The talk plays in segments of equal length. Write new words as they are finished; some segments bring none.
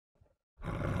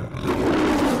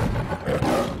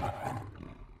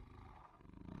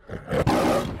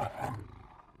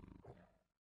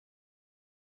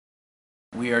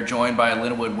We are joined by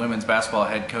Lindenwood women's basketball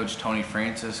head coach Tony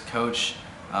Francis. Coach,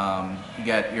 you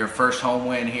got your first home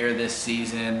win here this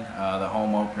season, the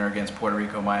home opener against Puerto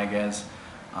Rico-Mayaguez.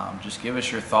 Just give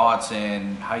us your thoughts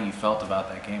and how you felt about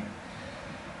that game.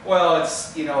 Well,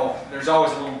 it's, there's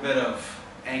always a little bit of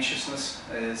anxiousness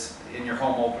as in your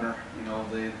home opener.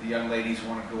 The young ladies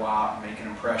want to go out and make an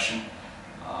impression.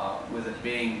 With it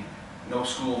being no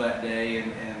school that day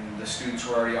and the students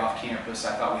were already off campus,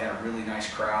 I thought we had a really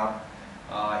nice crowd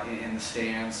in the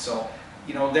stands. So,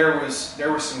 there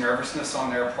was some nervousness on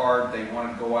their part. They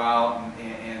wanted to go out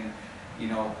and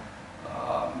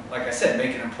like I said,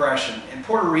 make an impression. In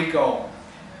Puerto Rico,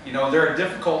 they're a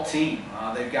difficult team.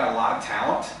 They've got a lot of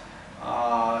talent.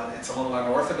 It's a little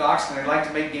unorthodox, and they like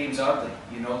to make games ugly.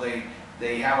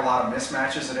 They have a lot of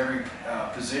mismatches at every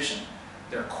position.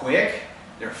 They're quick.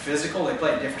 They're physical. They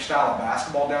play a different style of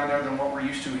basketball down there than what we're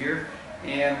used to here.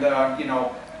 And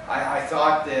I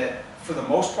thought that for the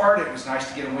most part, it was nice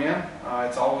to get a win.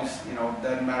 It's always,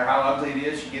 doesn't matter how ugly it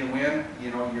is, you get a win.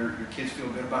 Your kids feel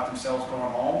good about themselves going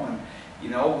home. And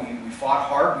we fought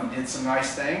hard. We did some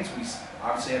nice things. We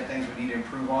obviously have things we need to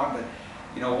improve on, but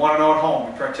 1-0 at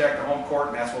home. We protect the home court,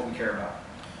 and that's what we care about.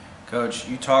 Coach,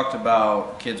 you talked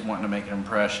about kids wanting to make an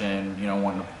impression,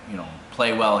 wanting to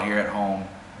play well here at home.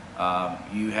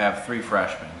 You have 3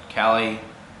 freshmen, Callie,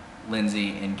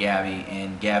 Lindsay, and Gabby.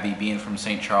 And Gabby, being from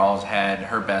St. Charles, had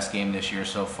her best game this year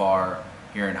so far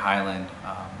here in Hyland.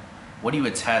 What do you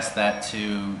attest that to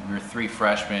your 3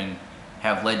 freshmen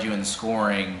have led you in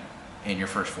scoring in your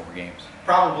first 4 games?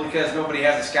 Probably because nobody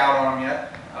has a scout on them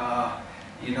yet.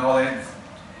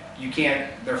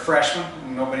 They're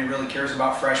freshmen. Nobody really cares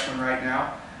about freshmen right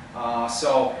now.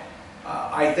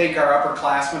 I think our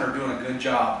upperclassmen are doing a good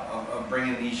job of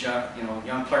bringing these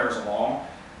young players along.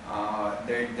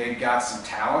 They've got some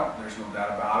talent, there's no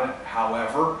doubt about it.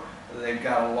 However, they've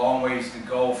got a long ways to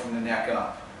go from the neck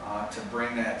up to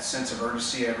bring that sense of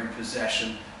urgency every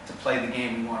possession to play the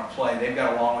game we want to play. They've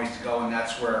got a long ways to go, and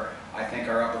that's where I think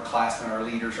our upperclassmen, our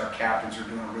leaders, our captains are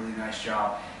doing a really nice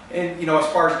job. And as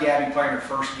far as Gabby playing her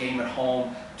first game at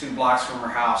home, 2 blocks from her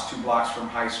house, 2 blocks from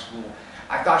high school,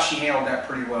 I thought she handled that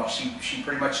pretty well. She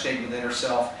pretty much stayed within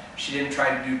herself. She didn't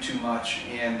try to do too much,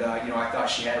 and I thought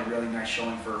she had a really nice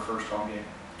showing for her first home game.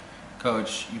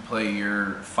 Coach, you play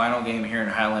your final game here in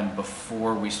Hyland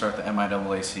before we start the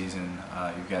MIAA season.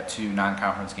 You've got 2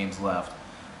 non-conference games left.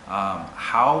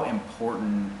 How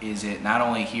important is it, not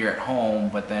only here at home,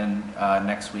 but then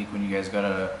next week when you guys go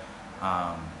to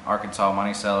Arkansas,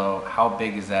 Monticello, how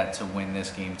big is that to win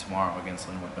this game tomorrow against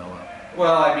Lindenwood-Belleville?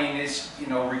 Well, I mean, it's,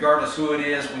 regardless who it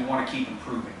is, we want to keep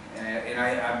improving. And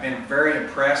I've been very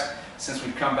impressed since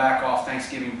we've come back off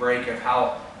Thanksgiving break of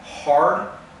how hard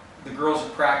the girls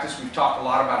have practiced. We've talked a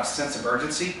lot about a sense of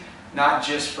urgency, not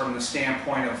just from the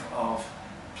standpoint of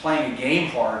playing a game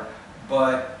hard,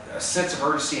 but a sense of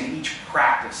urgency in each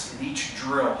practice, in each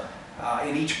drill,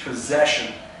 in each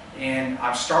possession. And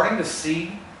I'm starting to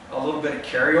see a little bit of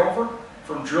carryover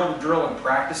from drill to drill in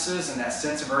practices and that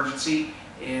sense of urgency.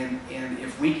 And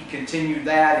if we can continue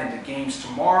that into games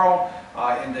tomorrow,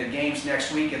 into games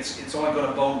next week, it's only going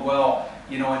to bode well,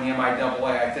 in the MIAA.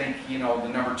 I think, the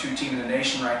number 2 team in the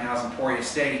nation right now is Emporia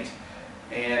State,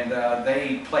 and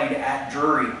they played at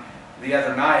Drury the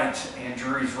other night, and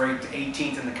Drury's ranked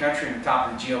 18th in the country and the top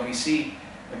of the GLVC.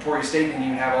 Emporia State didn't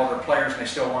even have all their players, and they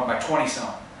still won by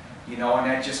 20-some. And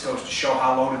that just goes to show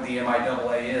how loaded the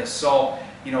MIAA is. So,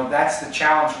 that's the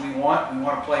challenge we want. We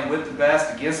want to play with the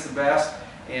best, against the best.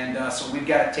 And so we've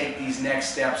got to take these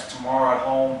next steps tomorrow at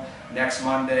home, next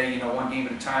Monday, 1 game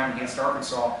at a time against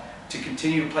Arkansas, to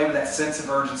continue to play with that sense of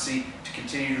urgency, to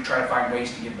continue to try to find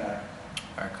ways to get better.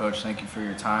 All right, Coach, thank you for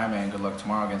your time, and good luck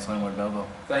tomorrow against Lindenwood-Belleville.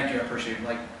 Thank you. I appreciate it,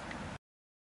 Mike.